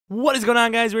What is going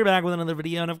on, guys? We're back with another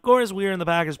video, and of course, we are in the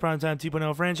Packers Primetime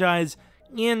 2.0 franchise,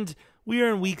 and we are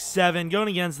in Week 7, going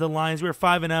against the Lions. We're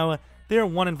 5-0. They're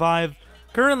 1-5.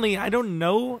 Currently, I don't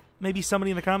know, maybe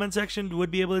somebody in the comment section would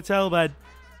be able to tell, but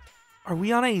are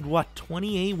we on a,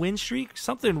 28 win streak?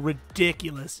 Something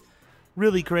ridiculous.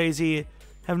 Really crazy.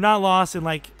 Have not lost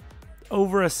in,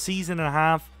 over a season and a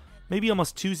half, maybe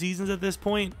almost 2 seasons at this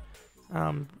point.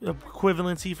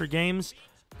 Equivalency for games.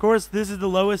 Of course, this is the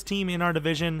lowest team in our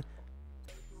division.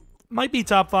 Might be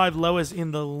top 5 lowest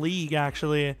in the league,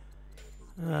 actually.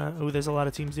 There's a lot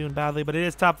of teams doing badly, but it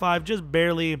is top 5, just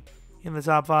barely in the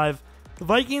top 5. The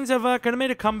Vikings have kind of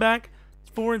made a comeback.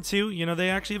 It's 4-2. You know,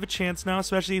 they actually have a chance now,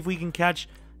 especially if we can catch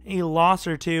a loss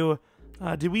or two.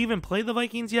 Did we even play the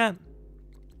Vikings yet?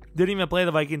 Didn't even play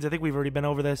the Vikings. I think we've already been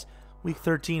over this. Week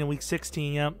 13 and Week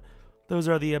 16, yep. Those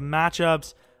are the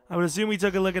matchups. I would assume we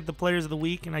took a look at the players of the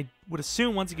week, and I would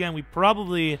assume, once again, we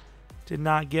probably did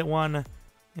not get one,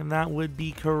 and that would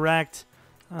be correct.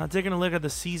 Taking a look at the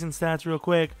season stats real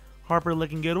quick. Harper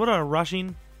looking good. What about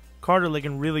rushing? Carter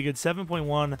looking really good.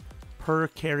 7.1 per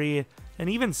carry. And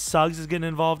even Suggs is getting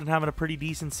involved and having a pretty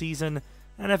decent season.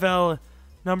 NFL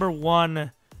number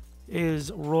 1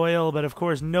 is Royal, but of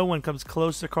course no one comes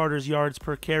close to Carter's yards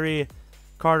per carry.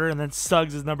 Carter, and then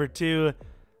Suggs is number 2.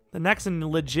 The next one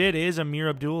legit is Amir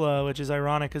Abdullah, which is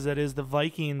ironic because that is the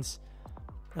Vikings.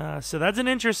 So that's an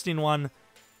interesting one.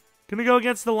 Gonna go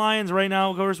against the Lions right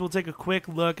now. Of course, we'll take a quick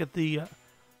look at the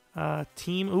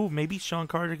team. Ooh, maybe Sean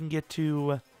Carter can get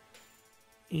to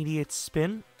 88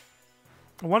 spin.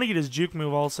 I want to get his juke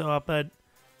move also up, but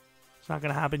it's not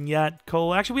gonna happen yet.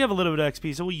 Cole, actually, we have a little bit of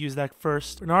XP, so we'll use that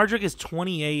first. Bernardrick is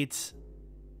 28.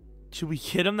 Should we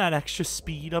get him that extra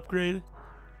speed upgrade?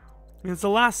 I mean, it's the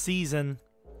last season.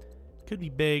 Could be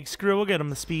big. Screw it, we'll get him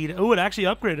the speed. Oh, it actually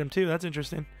upgraded him too. That's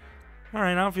interesting. All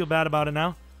right, I don't feel bad about it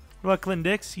now. What about Clint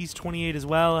Dix? He's 28 as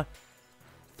well.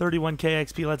 31k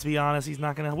XP, let's be honest. He's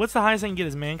not going to... What's the highest I can get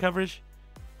his man coverage?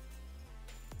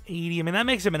 80. I mean, that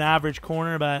makes him an average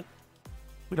corner, but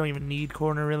we don't even need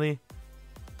corner, really.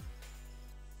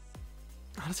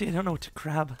 Honestly, I don't know what to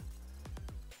grab.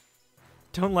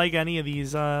 Don't like any of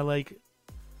these. They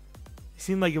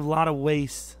seem like a lot of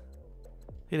waste.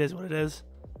 It is what it is.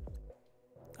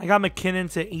 I got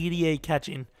McKinnon to 88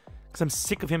 catching because I'm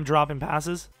sick of him dropping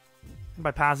passes. And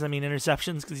by passes, I mean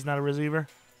interceptions because he's not a receiver.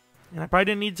 And I probably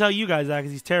didn't need to tell you guys that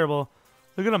because he's terrible.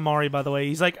 Look at Amari, by the way.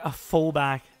 He's like a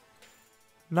fullback.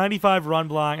 95 run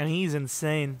block, and he's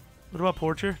insane. What about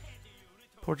Porcher?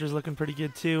 Porcher's looking pretty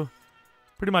good, too.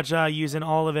 Pretty much using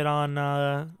all of it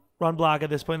on run block at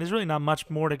this point. There's really not much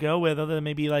more to go with other than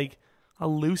maybe,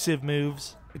 elusive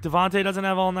moves. Devontae doesn't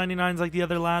have all 99s like the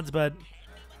other lads, but...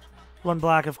 Run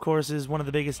block, of course, is one of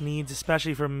the biggest needs,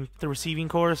 especially from the receiving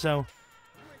core, so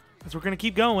that's what we're going to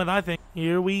keep going with, I think.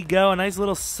 Here we go, a nice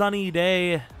little sunny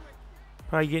day.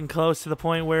 Probably getting close to the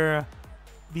point where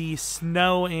the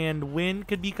snow and wind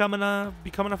could be becoming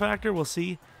a factor. We'll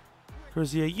see. Of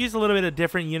course, yeah, used a little bit of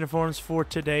different uniforms for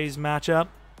today's matchup.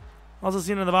 Also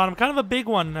seen on the bottom, kind of a big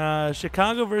one,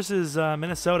 Chicago versus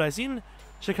Minnesota. I've seen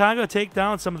Chicago take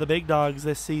down some of the big dogs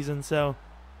this season, so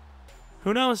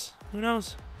who knows? Who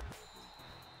knows?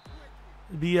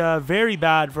 It'd be very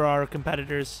bad for our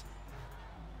competitors.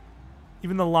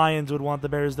 Even the Lions would want the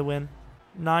Bears to win.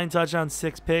 9 touchdowns,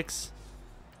 6 picks.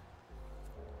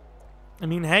 I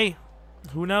mean, hey,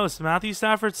 who knows? Matthew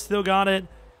Stafford still got it.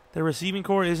 Their receiving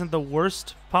core isn't the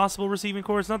worst possible receiving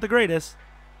core. It's not the greatest.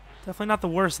 Definitely not the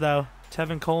worst, though.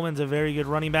 Tevin Coleman's a very good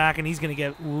running back, and he's going to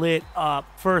get lit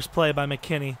up. First play by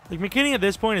McKinney. McKinney at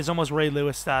this point is almost Ray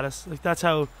Lewis status. That's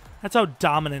how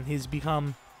dominant he's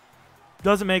become.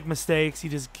 Doesn't make mistakes. He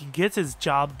just gets his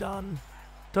job done.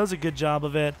 Does a good job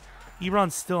of it.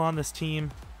 Ebron's still on this team.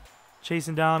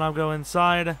 Chasing down. I'll go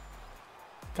inside.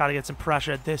 Got to get some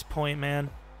pressure at this point,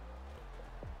 man.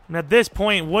 And at this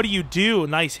point, what do you do?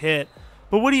 Nice hit.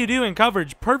 But what do you do in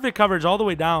coverage? Perfect coverage all the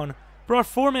way down. Brought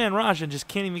 4-man rush and just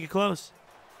can't even get close.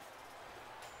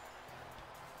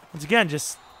 Once again,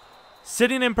 just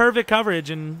sitting in perfect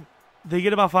coverage, and they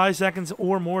get about 5 seconds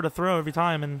or more to throw every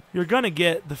time, and you're going to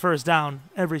get the first down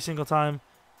every single time.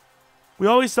 We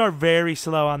always start very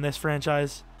slow on this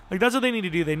franchise. That's what they need to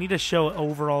do. They need to show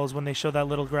overalls when they show that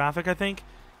little graphic, I think.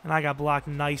 And I got blocked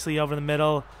nicely over the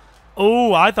middle.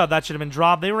 Oh, I thought that should have been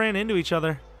dropped. They ran into each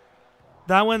other.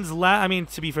 That one's I mean,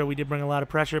 to be fair, we did bring a lot of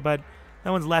pressure, but that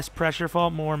one's less pressure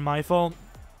fault, more my fault.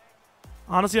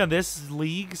 Honestly, on this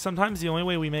league, sometimes the only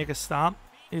way we make a stop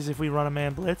is if we run a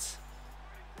man blitz.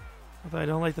 Although I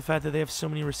don't like the fact that they have so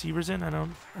many receivers in. I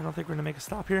don't think we're going to make a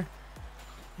stop here.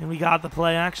 And we got the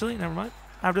play, actually. Never mind.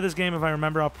 After this game, if I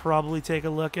remember, I'll probably take a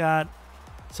look at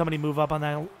somebody move up on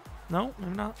that No,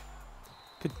 maybe not.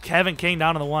 Good Kevin King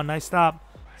down to the 1. Nice stop.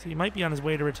 So he might be on his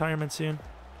way to retirement soon.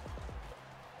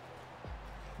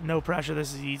 No pressure.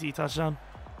 This is easy. Touchdown.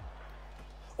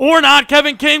 Or not.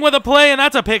 Kevin King with a play, and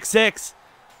that's a pick 6.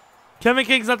 Kevin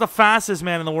King's not the fastest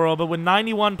man in the world, but with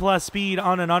 91 plus speed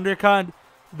on an undercut,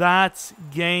 that's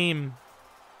game.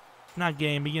 Not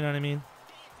game, but you know what I mean.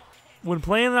 When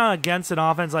playing against an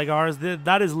offense like ours,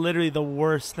 that is literally the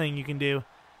worst thing you can do.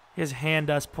 Is hand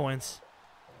us points.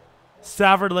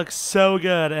 Stafford looks so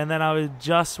good, and then I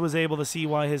was able to see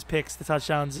why his picks to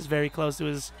touchdowns is very close to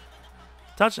his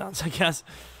touchdowns, I guess.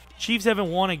 Chiefs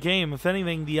haven't won a game. If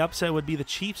anything, the upset would be the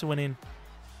Chiefs winning.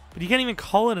 But you can't even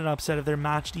call it an upset if they're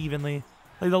matched evenly.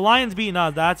 Like the Lions beating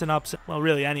us, that's an upset. Well,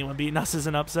 really, anyone beating us is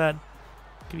an upset.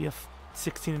 Could be a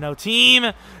 16-0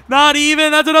 team. Not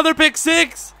even. That's another pick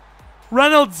 6.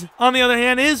 Reynolds, on the other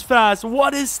hand, is fast.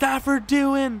 What is Stafford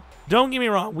doing? Don't get me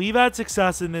wrong. We've had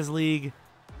success in this league,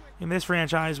 in this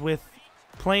franchise, with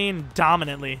playing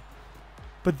dominantly.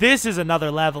 But this is another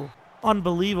level.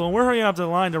 Unbelievable. And we're hurrying up to the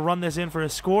line to run this in for a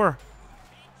score.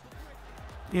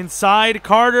 Inside,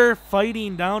 Carter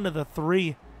fighting down to the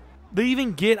 3. They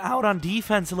even get out on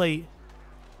defense late.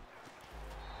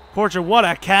 Porcher, what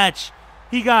a catch.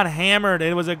 He got hammered.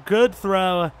 It was a good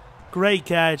throw. Great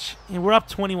catch. And we're up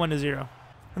 21-0.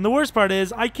 And the worst part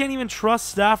is, I can't even trust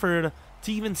Stafford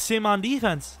to even sim on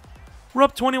defense. We're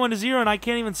up 21-0, and I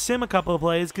can't even sim a couple of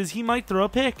plays because he might throw a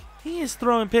pick. He is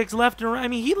throwing picks left and right. I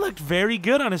mean, he looked very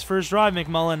good on his first drive.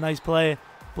 McMullen, nice play.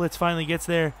 Blitz finally gets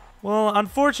there. Well,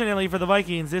 unfortunately for the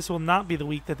Vikings, this will not be the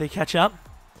week that they catch up.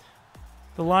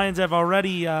 The Lions have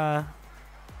already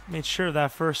made sure of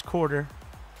that first quarter.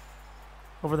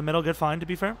 Over the middle, good find, to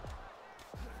be fair.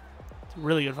 It's a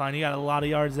really good find. He got a lot of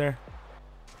yards there.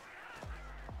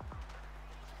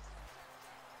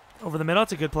 Over the middle,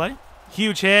 it's a good play.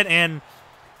 Huge hit, and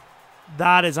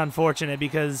that is unfortunate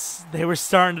because they were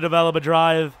starting to develop a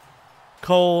drive.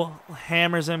 Cole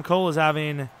hammers him. Cole is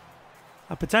having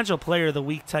a potential player of the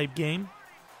week type game.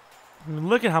 I mean,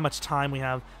 look at how much time we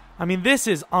have. I mean, this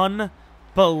is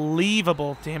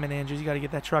unbelievable. Damn it, Andrews. You got to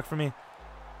get that truck for me.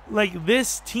 Like,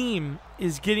 this team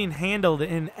is getting handled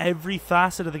in every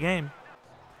facet of the game.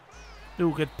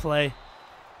 Ooh, good play.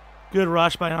 Good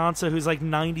rush by Ansa, who's like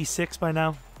 96 by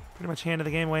now. Pretty much handed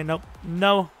the game away. Nope.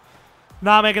 No.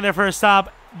 Not making their first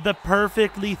stop. The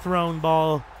perfectly thrown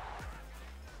ball.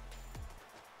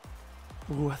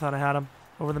 Ooh, I thought I had him.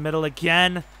 Over the middle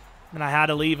again. And I had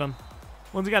to leave him.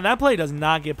 Once again, that play does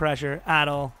not get pressure at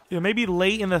all. You know, maybe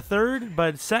late in the third,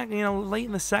 but late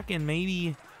in the second,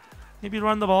 maybe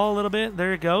run the ball a little bit.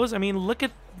 There it goes. I mean, look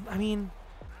at,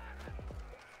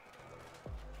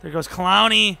 there goes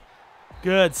Clowney.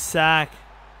 Good sack.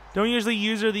 Don't usually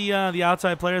use the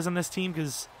outside players on this team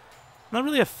because I'm not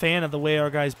really a fan of the way our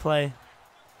guys play.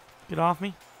 Get off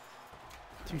me.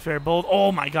 To be fair, bold.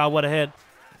 Oh my God, what a hit.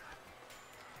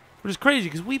 Which is crazy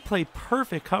because we play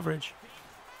perfect coverage.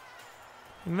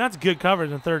 And that's good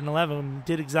coverage in 3rd and 11. We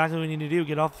did exactly what we need to do.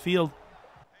 Get off the field.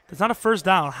 That's not a first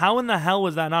down. How in the hell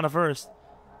was that not a first?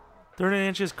 3rd and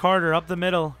inches, Carter up the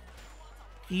middle.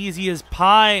 Easy as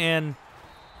pie, and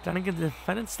if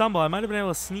I didn't stumble, I might have been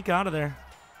able to sneak out of there.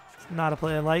 It's not a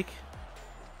play I like.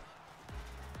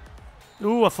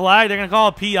 Ooh, a flag. They're going to call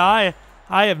a PI.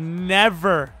 I have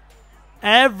never,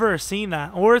 ever seen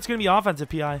that. Or it's going to be offensive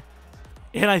PI.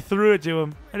 And I threw it to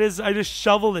him. I just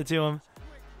shoveled it to him.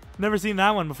 Never seen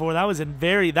that one before. That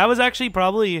was actually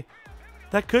probably,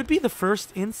 that could be the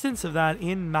first instance of that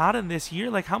in Madden this year.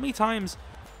 Like, how many times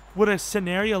would a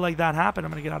scenario like that happen?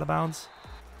 I'm going to get out of bounds.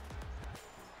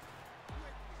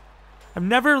 I've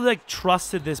never, like,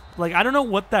 trusted this. Like, I don't know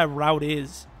what that route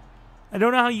is. I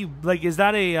don't know how you, like, is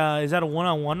that a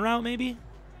one-on-one route maybe?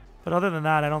 But other than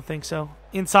that, I don't think so.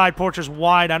 Inside, Porcher's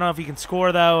wide. I don't know if he can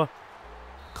score, though.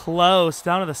 Close.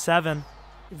 Down to the 7.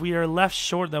 If we are left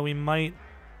short, though, we might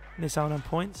miss out on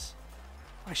points.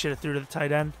 I should have threw to the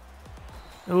tight end.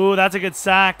 Ooh, that's a good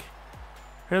sack.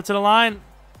 Here to the line.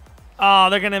 Oh,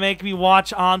 they're going to make me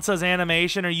watch Ansa's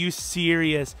animation. Are you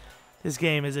serious? This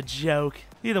game is a joke.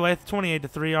 Either way, it's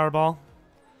 28-3 our ball.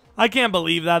 I can't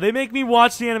believe that. They make me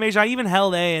watch the animation. I even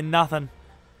held A and nothing.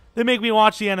 They make me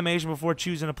watch the animation before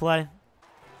choosing to play.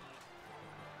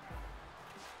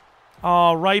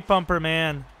 Oh, right bumper,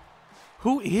 man.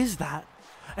 Who is that?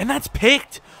 And that's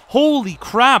picked. Holy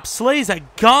crap. Slay's a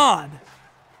god.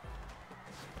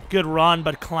 Good run,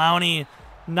 but Clowney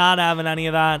not having any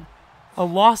of that. A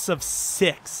loss of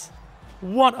 6.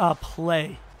 What a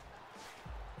play.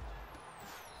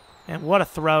 And what a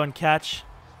throw and catch.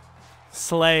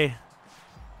 Slay.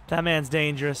 That man's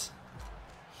dangerous.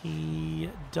 He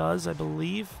does, I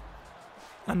believe.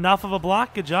 Enough of a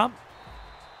block. Good job.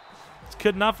 It's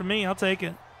good enough for me. I'll take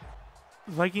it.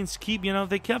 Vikings keep, if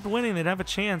they kept winning, they'd have a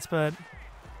chance, but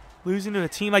losing to a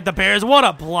team like the Bears, what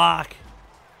a block.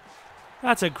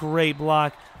 That's a great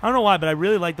block. I don't know why, but I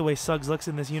really like the way Suggs looks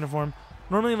in this uniform.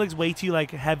 Normally it looks way too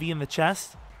heavy in the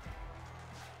chest.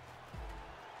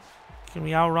 Can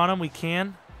we outrun him? We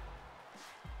can.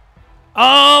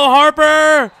 Oh,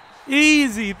 Harper!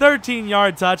 Easy.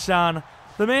 13-yard touchdown.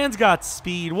 The man's got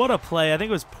speed. What a play. I think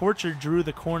it was Porcher drew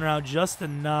the corner out just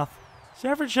enough.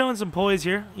 Stafford showing some poise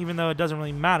here, even though it doesn't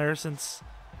really matter since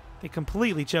they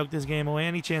completely choked this game away.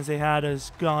 Any chance they had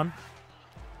is gone.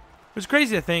 It was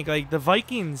crazy to think, the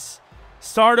Vikings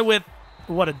started with,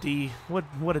 what a D.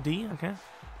 What a D? Okay.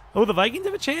 Oh, the Vikings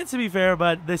have a chance, to be fair,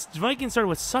 but this Vikings started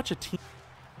with such a team.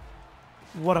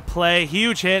 What a play.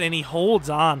 Huge hit, and he holds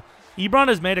on. Ebron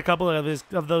has made a couple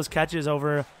of those catches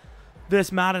over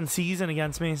this Madden season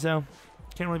against me, so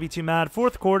can't really be too mad.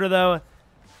 Fourth quarter, though,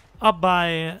 up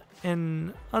by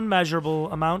an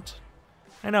unmeasurable amount.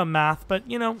 I know math, but,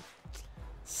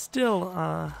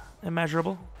 still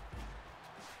immeasurable.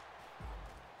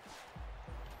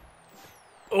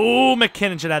 Oh,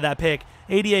 McKinnon should have that pick.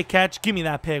 88 catch. Give me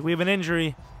that pick. We have an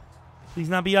injury. Please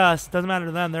not be us. Doesn't matter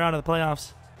to them. They're out of the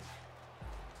playoffs.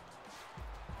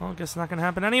 Well, I guess it's not going to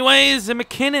happen anyways. And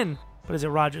McKinnon. But is it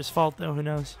Rodgers' fault, though? Who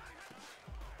knows?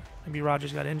 Maybe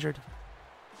Rodgers got injured.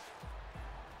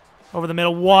 Over the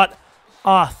middle. What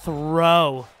a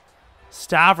throw.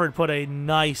 Stafford put a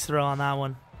nice throw on that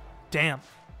one. Damn.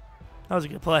 That was a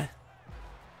good play.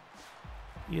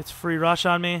 He gets free rush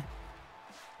on me.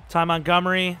 Ty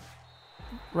Montgomery.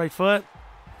 Right foot.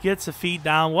 Gets a feet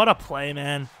down. What a play,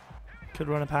 man. Could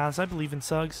run a pass. I believe in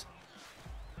Suggs.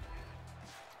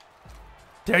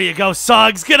 There you go,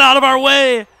 Suggs. Get out of our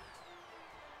way.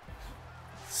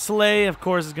 Slay, of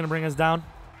course, is going to bring us down.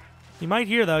 He might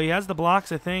here, though. He has the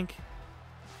blocks, I think.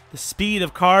 The speed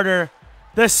of Carter.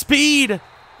 The speed!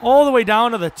 All the way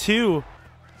down to the 2.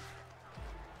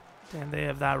 Damn, they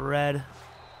have that red.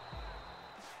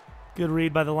 Good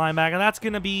read by the linebacker. That's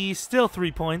going to be still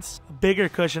 3 points. A bigger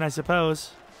cushion, I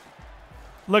suppose.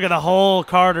 Look at the hole.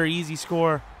 Carter, easy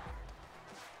score.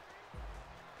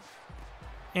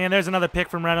 And there's another pick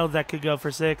from Reynolds that could go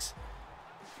for 6.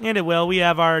 And it will. We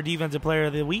have our defensive player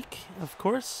of the week, of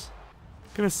course.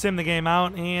 Going to sim the game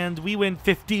out, and we win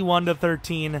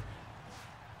 51-13.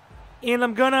 And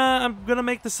I'm gonna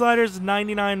make the sliders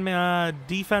 99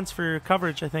 defense for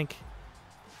coverage, I think.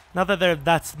 Not that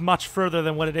that's much further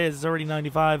than what it is. It's already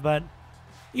 95, but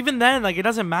even then, it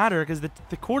doesn't matter because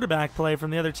the quarterback play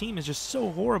from the other team is just so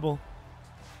horrible.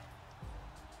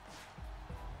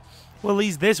 Well, at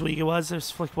least this week it was.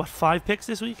 There's what, 5 picks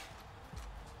this week?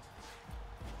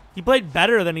 He played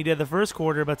better than he did the first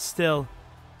quarter, but still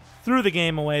threw the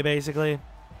game away basically.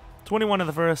 21 in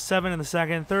the first, 7 in the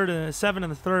second, 7 in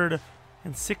the third,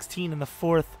 and 16 in the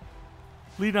fourth,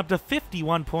 leading up to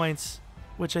 51 points,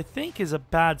 which I think is a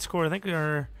bad score. I think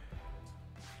our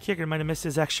kicker might have missed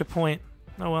his extra point.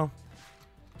 Oh well.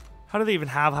 How do they even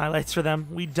have highlights for them?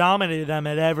 We dominated them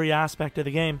at every aspect of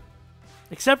the game,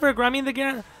 except for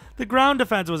the ground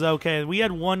defense was okay. We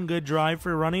had one good drive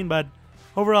for running, but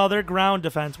overall their ground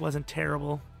defense wasn't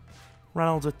terrible.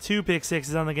 Reynolds with 2 pick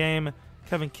sixes on the game.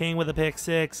 Kevin King with a pick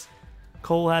 6.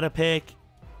 Cole had a pick.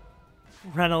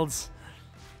 Reynolds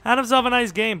had himself a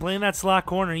nice game playing that slot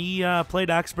corner. He played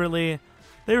expertly.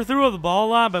 They threw the ball a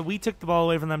lot, but we took the ball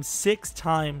away from them 6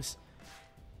 times.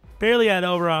 Barely had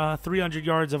over 300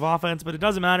 yards of offense, but it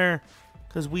doesn't matter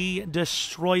because we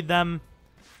destroyed them.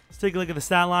 Let's take a look at the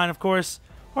stat line, of course.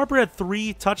 Harper had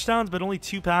 3 touchdowns, but only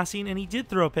 2 passing, and he did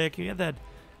throw a pick. He had that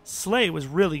Slay was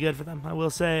really good for them, I will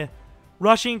say.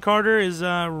 Rushing, Carter is,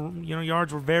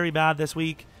 yards were very bad this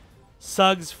week.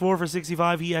 Suggs, 4 for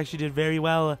 65. He actually did very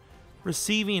well.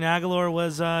 Receiving, Aguilar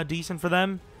was decent for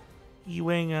them.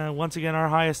 Ewing, once again, our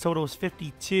highest total was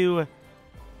 52.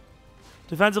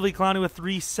 Defensively, Clowney with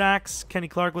 3 sacks. Kenny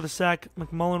Clark with a sack.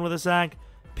 McMullen with a sack.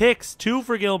 Picks, 2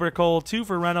 for Gilbert Cole, 2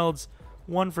 for Reynolds,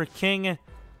 1 for King.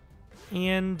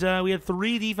 And we had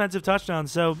 3 defensive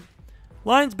touchdowns. So,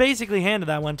 Lions basically handed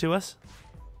that one to us.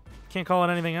 Can't call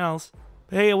it anything else.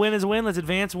 But hey, a win is a win. Let's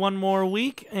advance one more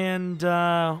week. And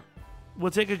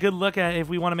we'll take a good look at if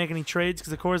we want to make any trades.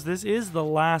 Because, of course, this is the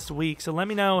last week. So let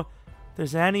me know if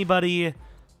there's anybody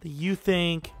that you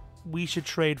think we should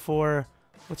trade for.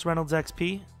 What's Reynolds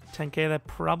XP? 10K. That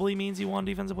probably means you won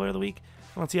Defensive Player of the Week.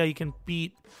 Let's see how you can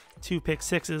beat 2 pick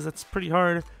sixes. That's pretty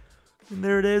hard. And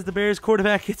there it is. The Bears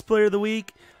quarterback gets Player of the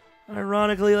Week.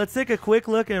 Ironically, let's take a quick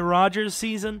look at Rodgers'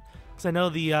 season. Because I know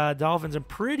the Dolphins, I'm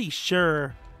pretty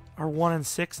sure, are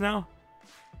 1-6 now.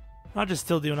 Rodgers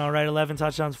still doing all right. 11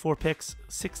 touchdowns, 4 picks,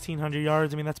 1,600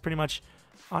 yards. I mean, that's pretty much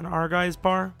on our guys'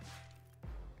 par.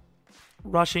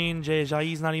 Rushing, Jay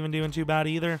Ajayi's not even doing too bad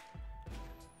either.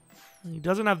 He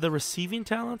doesn't have the receiving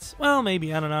talents. Well,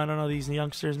 maybe. I don't know. I don't know these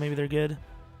youngsters. Maybe they're good.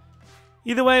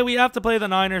 Either way, we have to play the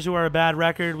Niners, who are a bad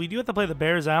record. We do have to play the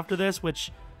Bears after this,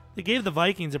 which they gave the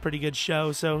Vikings a pretty good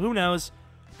show, so who knows.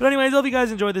 But anyways, hope you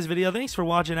guys enjoyed this video. Thanks for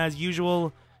watching as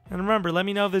usual. And remember, let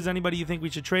me know if there's anybody you think we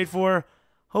should trade for.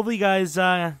 Hopefully you guys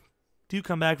do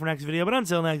come back for next video. But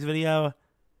until next video,